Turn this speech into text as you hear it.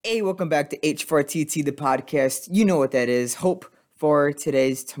Hey, welcome back to H4TT, the podcast. You know what that is. Hope for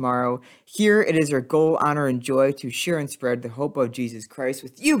today's tomorrow. Here it is our goal, honor, and joy to share and spread the hope of Jesus Christ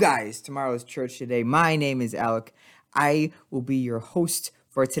with you guys. Tomorrow's church today. My name is Alec. I will be your host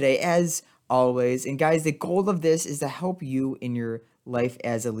for today, as always. And guys, the goal of this is to help you in your life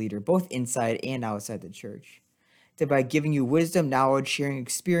as a leader, both inside and outside the church. That by giving you wisdom, knowledge, sharing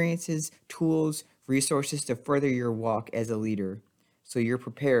experiences, tools, resources to further your walk as a leader so you're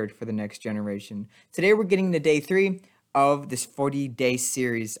prepared for the next generation. Today we're getting to day 3 of this 40-day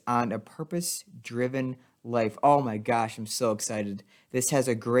series on a purpose-driven life. Oh my gosh, I'm so excited. This has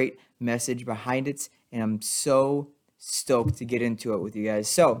a great message behind it, and I'm so stoked to get into it with you guys.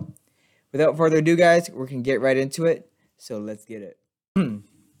 So, without further ado, guys, we can get right into it. So let's get it.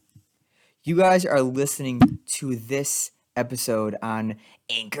 You guys are listening to this episode on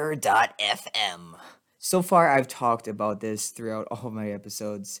Anchor.fm. So far, I've talked about this throughout all of my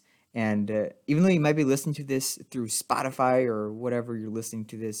episodes. And even though you might be listening to this through Spotify or whatever you're listening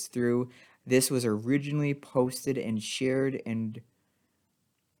to this through, this was originally posted and shared and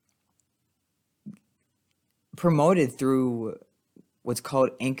promoted through what's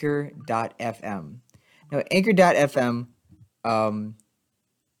called Anchor.fm. Now, Anchor.fm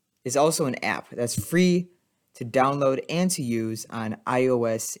is also an app that's free to download and to use on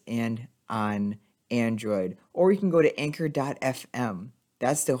iOS and on Android. Or you can go to anchor.fm.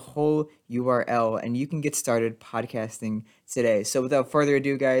 That's the whole URL, and you can get started podcasting today. So without further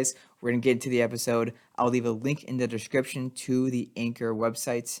ado, guys, we're going to get into the episode. I'll leave a link in the description to the Anchor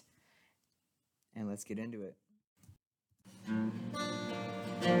website, and let's get into it.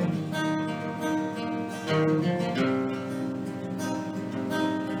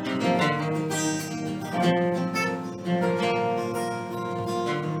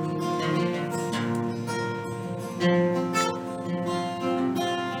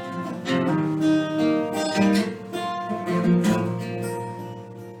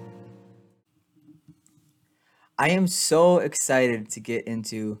 I am so excited to get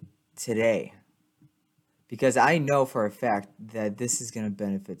into today because I know for a fact that this is going to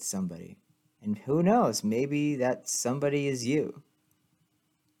benefit somebody. And who knows, maybe that somebody is you.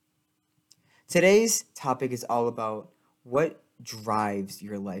 Today's topic is all about what drives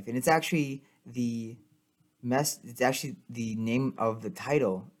your life. And it's actually the name of the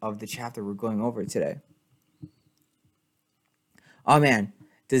title of the chapter we're going over today. Oh man,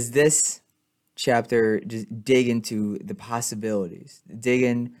 does this chapter just dig into the possibilities, dig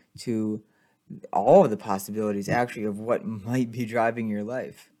into all of the possibilities actually of what might be driving your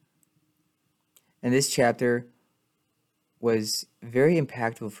life. And this chapter was very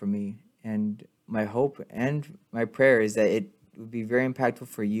impactful for me, and my hope and my prayer is that it would be very impactful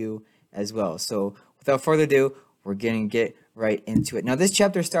for you as well. So without further ado, we're going to get right into it. Now this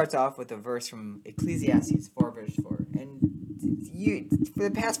chapter starts off with a verse from Ecclesiastes 4 verse 4. And for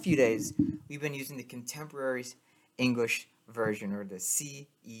the past few days, we've been using the Contemporary English version, or the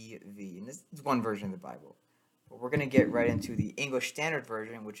CEV, and this is one version of the Bible. But we're going to get right into the English Standard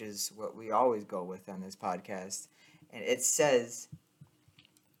Version, which is what we always go with on this podcast. And it says,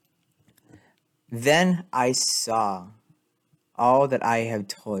 "Then I saw all that I have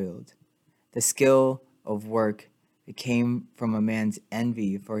toiled, the skill of work that came from a man's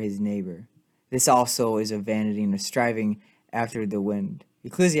envy for his neighbor. This also is a vanity and a striving after the wind."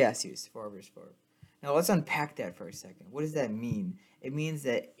 Ecclesiastes 4 verse 4. Now let's unpack that for a second. What does that mean? It means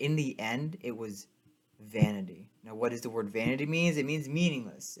that in the end, it was vanity. Now what does the word vanity mean? It means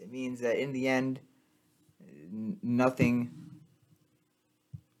meaningless. It means that in the end, nothing.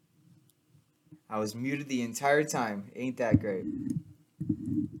 I was muted the entire time. Ain't that great?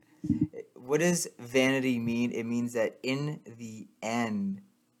 What does vanity mean? It means that in the end,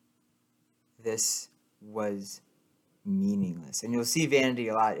 this was meaningless. And you'll see vanity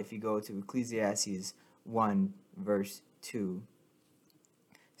a lot if you go to Ecclesiastes 1 verse 2.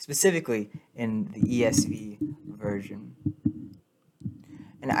 Specifically in the ESV version.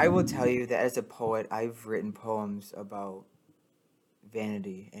 And I will tell you that as a poet, I've written poems about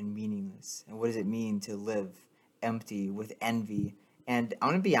vanity and meaningless. And what does it mean to live empty with envy? And I'm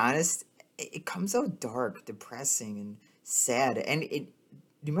going to be honest, it comes out dark, depressing, and sad. And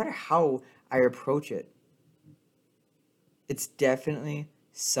no matter how I approach it, it's definitely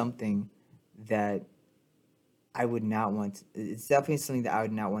something that I would not want. It's definitely something that I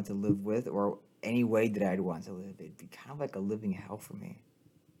would not want to live with, or any way that I'd want to live. It'd be kind of like a living hell for me.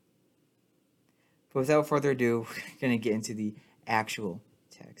 But without further ado, we're going to get into the actual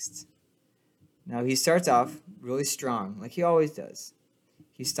text. Now, he starts off really strong, like he always does.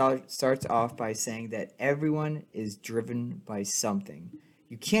 He starts off by saying that everyone is driven by something.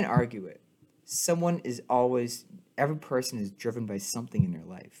 You can't argue it. Every person is driven by something in their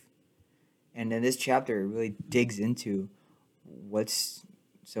life. And in this chapter, it really digs into what's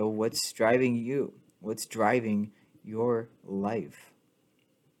driving you? What's driving your life?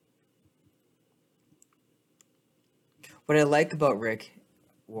 What I like about Rick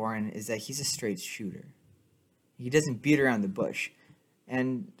Warren is that he's a straight shooter. He doesn't beat around the bush.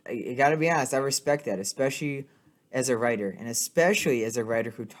 And I gotta be honest, I respect that, especially as a writer, and especially as a writer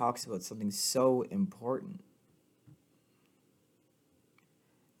who talks about something so important.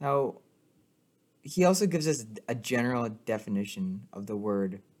 Now, he also gives us a general definition of the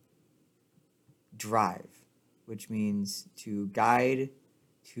word drive, which means to guide,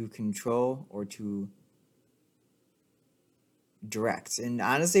 to control, or to direct. And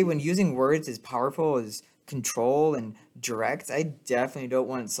honestly, when using words as powerful as control and direct, I definitely don't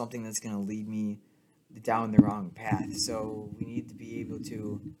want something that's going to lead me down the wrong path. So we need to be able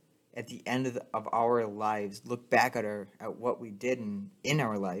to, at the end of our lives, look back at what we did in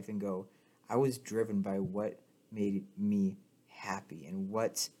our life and go, I was driven by what made me happy and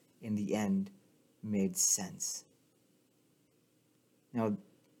what in the end made sense. Now,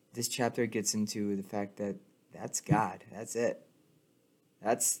 this chapter gets into the fact that that's God. That's it.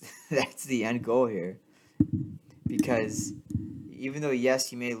 That's the end goal here. Because even though,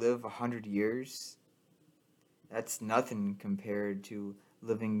 yes, you may live 100 years, that's nothing compared to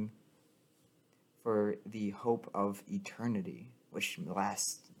living for the hope of eternity, which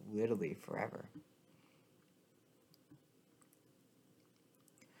lasts literally forever.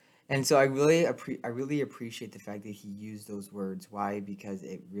 And so I really appreciate the fact that he used those words. Why? Because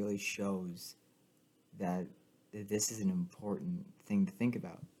it really shows that this is an important thing to think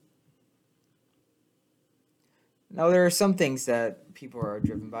about. Now, there are some things that people are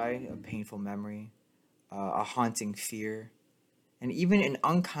driven by: a painful memory, a haunting fear, and even an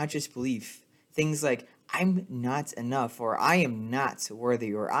unconscious belief. Things like, I'm not enough, or I am not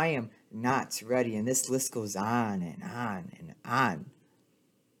worthy, or I am not ready. And this list goes on and on and on.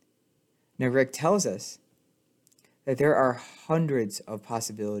 Now, Rick tells us that there are hundreds of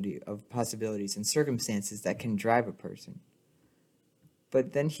possibilities and circumstances that can drive a person.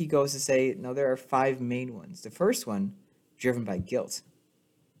 But then he goes to say, no, there are 5 main ones. The first one, driven by guilt.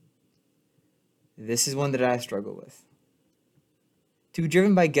 This is one that I struggle with. To be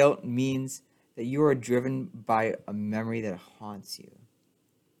driven by guilt means that you are driven by a memory that haunts you.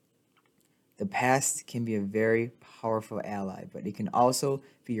 The past can be a very powerful ally, but it can also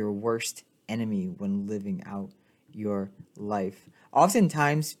be your worst enemy when living out your life.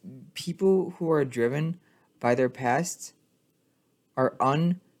 Oftentimes, people who are driven by their past are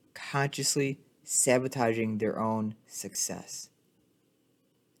unconsciously sabotaging their own success.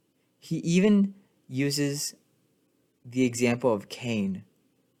 He even uses the example of Cain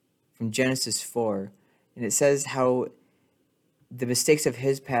from Genesis 4, and it says how the mistakes of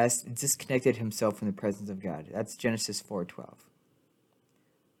his past disconnected himself from the presence of God. That's Genesis 4:12.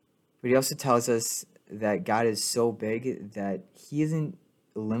 But he also tells us that God is so big that he isn't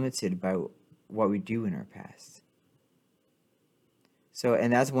limited by what we do in our past. So,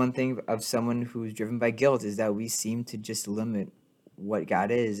 and that's one thing of someone who's driven by guilt, is that we seem to just limit what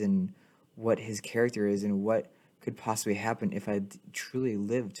God is and what his character is and what could possibly happen if I truly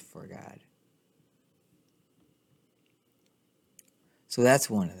lived for God. So that's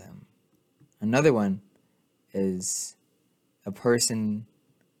one of them. Another one is a person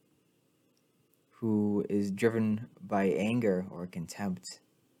who is driven by anger or contempt.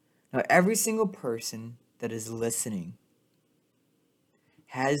 Now, every single person that is listening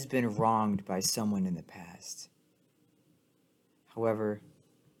has been wronged by someone in the past. However,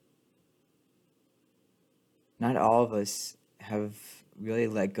 not all of us have really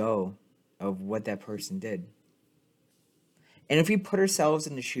let go of what that person did. And if we put ourselves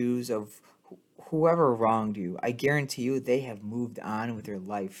in the shoes of whoever wronged you, I guarantee you they have moved on with their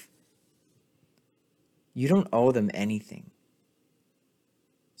life. You don't owe them anything.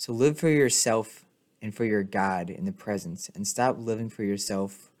 So live for yourself and for your God in the present, and stop living for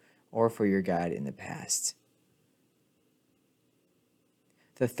yourself or for your God in the past.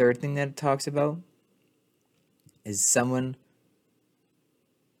 The third thing that it talks about is someone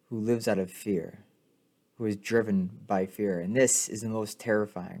who lives out of fear, who is driven by fear. And this is the most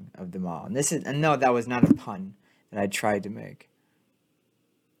terrifying of them all. And no, that was not a pun that I tried to make.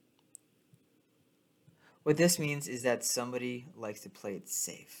 What this means is that somebody likes to play it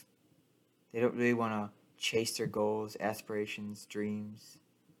safe. They don't really want to chase their goals, aspirations, dreams.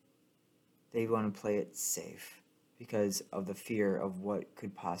 They want to play it safe because of the fear of what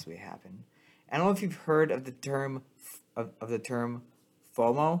could possibly happen. I don't know if you've heard of the term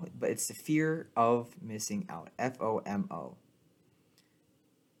FOMO, but it's the fear of missing out. FOMO.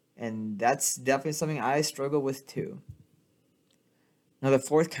 And that's definitely something I struggle with too. Now, the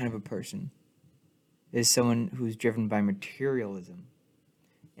fourth kind of a person is someone who's driven by materialism.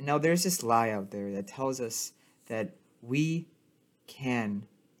 And now there's this lie out there that tells us that we can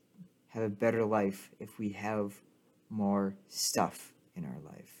have a better life if we have more stuff in our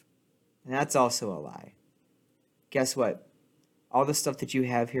life. And that's also a lie. Guess what? All the stuff that you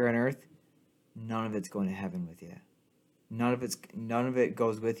have here on earth, none of it's going to heaven with you. None of it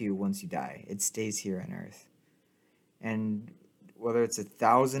goes with you once you die. It stays here on earth. And whether it's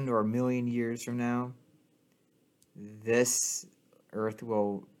 1,000 or 1,000,000 years from now, this earth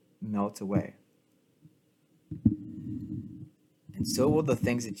will melt away. And so will the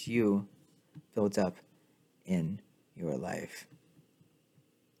things that you built up in your life.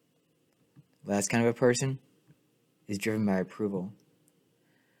 Last kind of a person is driven by approval.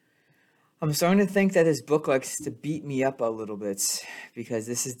 I'm starting to think that this book likes to beat me up a little bit because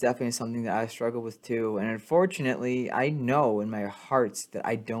this is definitely something that I struggle with too. And unfortunately, I know in my heart that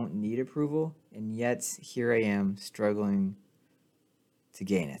I don't need approval, and yet here I am struggling to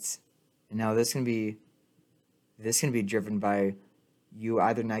gain it. And now this can be driven by you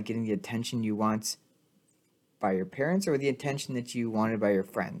either not getting the attention you want by your parents or the attention that you wanted by your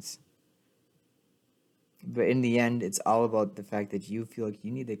friends. But in the end, it's all about the fact that you feel like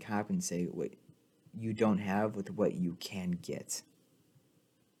you need to compensate what you don't have with what you can get.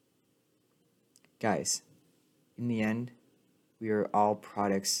 Guys, in the end, we are all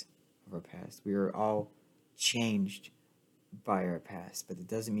products of our past. We are all changed by our past, but it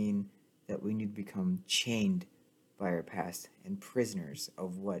doesn't mean that we need to become chained by our past and prisoners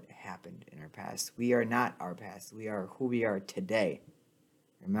of what happened in our past. We are not our past. We are who we are today.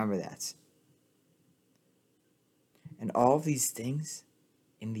 Remember that. And all of these things,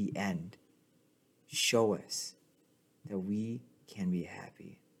 in the end, show us that we can be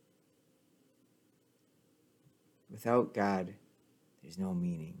happy. Without God, there's no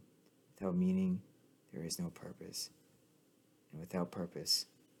meaning. Without meaning, there is no purpose. And without purpose,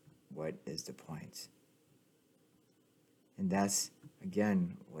 what is the point? And that's,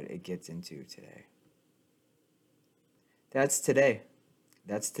 again, what it gets into today. That's today.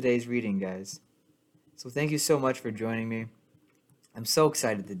 That's today's reading, guys. So thank you so much for joining me. I'm so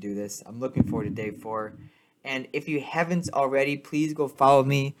excited to do this. I'm looking forward to day 4. And if you haven't already, please go follow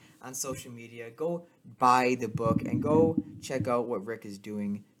me on social media. Go buy the book and go check out what Rick is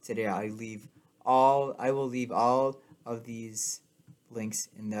doing today. I will leave all of these links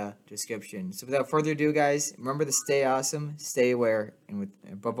in the description. So without further ado, guys, remember to stay awesome, stay aware, and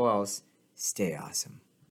above all else, stay awesome.